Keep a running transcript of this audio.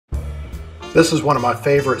This is one of my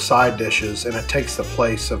favorite side dishes, and it takes the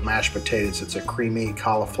place of mashed potatoes. It's a creamy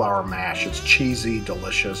cauliflower mash. It's cheesy,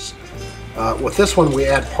 delicious. With this one, we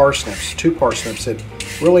add parsnips, 2 parsnips. It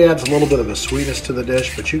really adds a little bit of a sweetness to the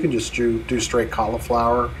dish, but you can just do straight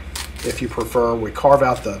cauliflower if you prefer. We carve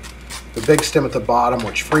out the big stem at the bottom,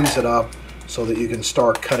 which frees it up so that you can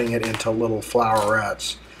start cutting it into little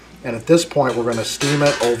flowerets. And at this point, we're going to steam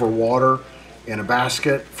it over water in a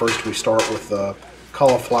basket. First, we start with the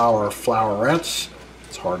cauliflower flowerets.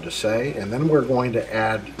 It's hard to say. And then we're going to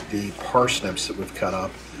add the parsnips that we've cut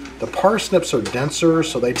up. The parsnips are denser,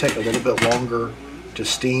 so they take a little bit longer to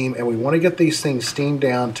steam, and we want to get these things steamed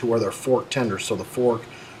down to where they're fork tender, so the fork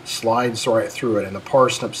slides right through it, and the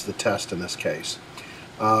parsnips the test in this case.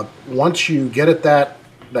 Once you get it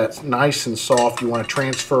that's nice and soft, you want to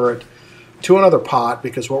transfer it to another pot,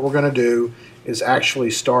 because what we're going to do is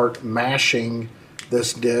actually start mashing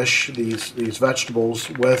this dish, these vegetables,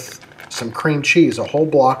 with some cream cheese, a whole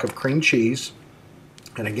block of cream cheese.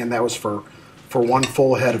 And again, that was for 1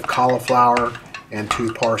 full head of cauliflower and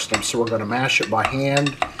 2 parsnips. So we're going to mash it by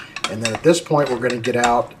hand, and then at this point we're going to get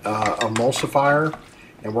out emulsifier,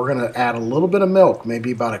 and we're going to add a little bit of milk,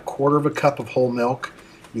 maybe about 1/4 cup of whole milk.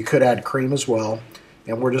 You could add cream as well,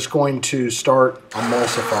 and we're just going to start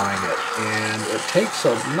emulsifying it. And it takes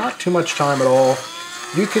not too much time at all.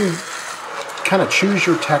 You can kind of choose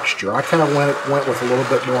your texture. I kind of went with a little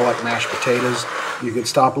bit more like mashed potatoes. You could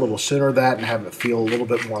stop a little sooner than that and have it feel a little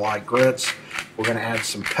bit more like grits. We're going to add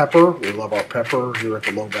some pepper. We love our pepper here at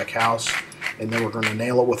the Lobeck house. And then we're going to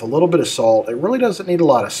nail it with a little bit of salt. It really doesn't need a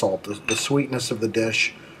lot of salt. The sweetness of the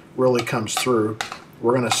dish really comes through.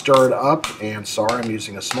 We're going to stir it up, and sorry, I'm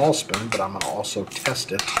using a small spoon, but I'm going to also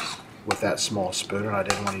test it with that small spoon, and I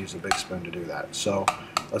didn't want to use a big spoon to do that. So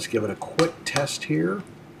let's give it a quick test here.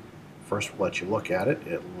 First, we'll let you look at it.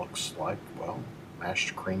 It looks like, well,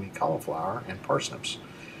 mashed creamy cauliflower and parsnips.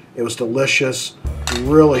 It was delicious,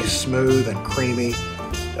 really smooth and creamy,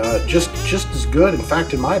 just as good. In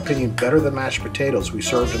fact, in my opinion, better than mashed potatoes. We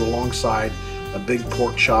served it alongside a big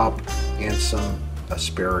pork chop and some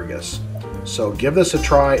asparagus. So give this a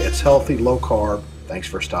try. It's healthy, low carb. Thanks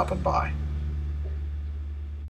for stopping by.